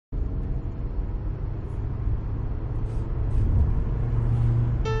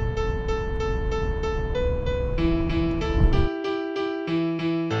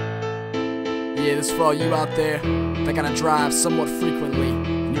Yeah, this is for all you out there that gotta drive somewhat frequently,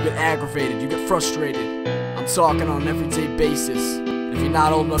 and you get aggravated, you get frustrated. I'm talking on an everyday basis. If you're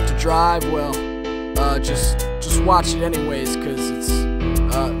not old enough to drive, well, just watch it anyways, cause it's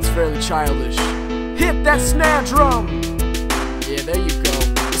fairly childish. Hit that snare drum! Yeah, there you go.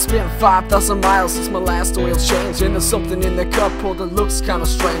 It's been 5,000 miles since my last oil change, and there's something in the cupholder that looks kinda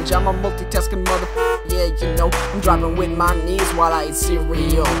strange. I'm a multitasking yeah, you know, I'm driving with my knees while I eat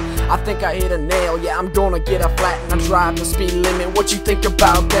cereal. I think I hit a nail, yeah, I'm gonna get a flat and I drive the speed limit. What you think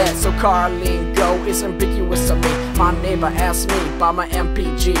about that? So car lingo is ambiguous to me. My neighbor asked me about my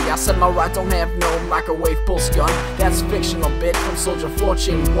MPG. I said my ride don't have no microwave pulse gun. That's fictional, bit from Soldier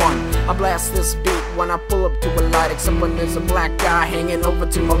Fortune 1. I blast this beat when I pull up to a light, except when there's a black guy hanging over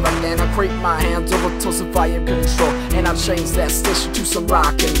to my right, and I creep my hands over to some volume control, and I change that station to some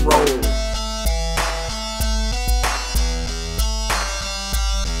rock and roll.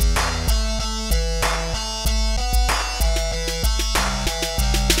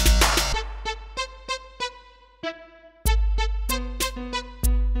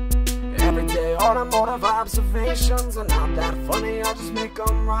 Everyday automotive observations are not that funny, I'll just make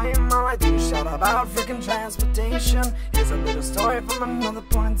them rhyme. All I do shout about freaking transportation. Here's a little story from another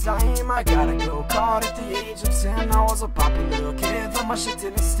point in time. I got a go-kart at the age of 10. I was a popular kid, though my shit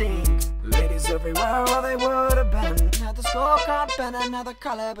didn't stink. Ladies everywhere, well they would have been. Had the scorecard been another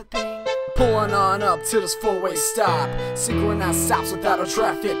color but pink. Pulling on up to this four-way stop, synchronized stops without a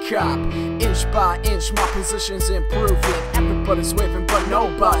traffic cop. Inch by inch, my position's improving. Everybody's waving, but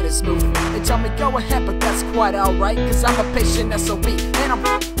nobody's moving. They tell me go ahead, but that's quite alright, cause I'm a patient SOB, and I'm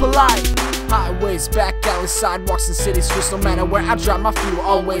polite. Highways, back alleys, sidewalks, and city streets. No matter where I drive, my fuel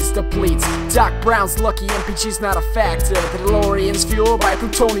always depletes. Doc Brown's lucky MPG's not a factor. The DeLorean's fueled by a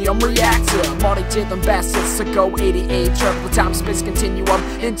plutonium reactor. Marty did them bastards to go 88. Travel the time-space continuum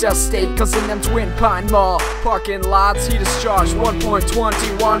interstate, cause in them Twin Pine Mall parking lots, he discharged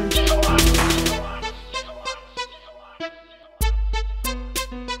 1.21.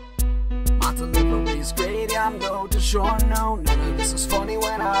 I'm no DiGiorno. None of this is funny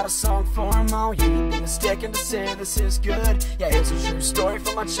when out of song formal. You'd be mistaken to say this is good. Yeah, here's a true story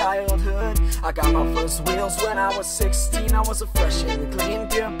from my childhood. I got my first wheels when I was 16. I was a fresh and clean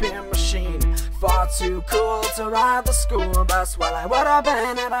beer machine. Far too cool to ride the school bus. Well, I would have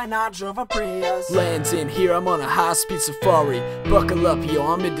been had I not drove a Prius. Landing here, I'm on a high-speed safari. Buckle up, yo,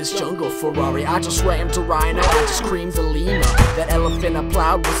 I'm in this jungle Ferrari. I just rammed a rhino, I just creamed a lemur. That elephant I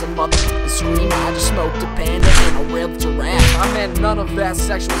plowed was a motherfucking screamer. I just smoked a panda and a real giraffe. I meant none of that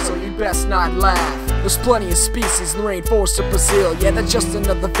sexual, so you best not laugh. There's plenty of species in the rainforest of Brazil. Yeah, they're just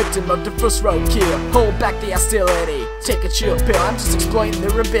another victim of the first roadkill. Hold back the hostility, take a chill pill. I'm just exploiting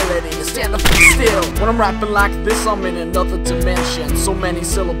their ability to stand the fuck still. When I'm rapping like this, I'm in another dimension. So many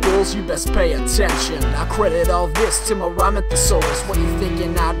syllables, you best pay attention. I credit all this to my rhyme thesaurus. What you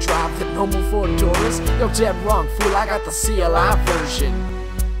thinking I drive the normal for tourists? You're dead wrong, fool, I got the CLI version.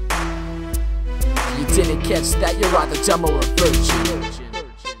 If you didn't catch that, you're either dumb or a virgin.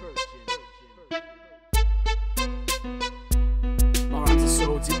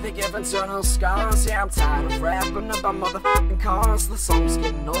 Do you think of internal scars? Yeah, I'm tired of rapping about motherfucking cars. The song's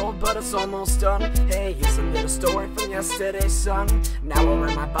getting old, but it's almost done. Hey, here's a little story from yesterday's sun. Now I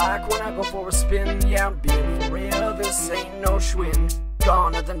ride my bike when I go for a spin. Yeah, I'm being for real, this ain't no schwinn.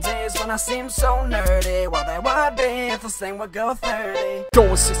 Gone are them days when I seem so nerdy. Well, they would be if this thing would go 30.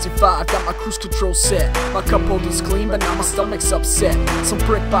 Going 65, got my cruise control set. My cup holder's clean, but now my stomach's upset. Some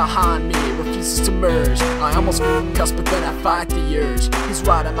prick behind me refuses to merge. I almost cuss, but then I fight the urge. He's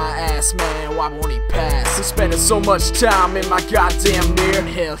riding my ass, man, why won't he pass? He's spending so much time in my goddamn mirror.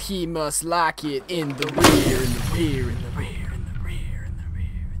 Hell, he must like it in the rear, in the rear, in the rear, in the rear, in the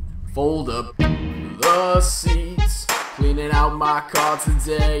rear. Fold up the seats, cleaning out my car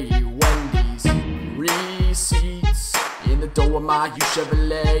today. Wendy's receipts in the door of my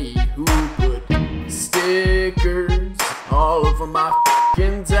Chevrolet. Who put stickers all over my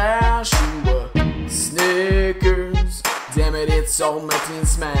fucking dash? You were Snickers. Damn it, it's all melted and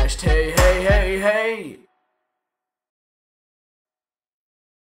smashed. Hey, hey, hey, hey.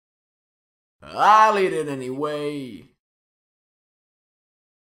 I'll eat it anyway.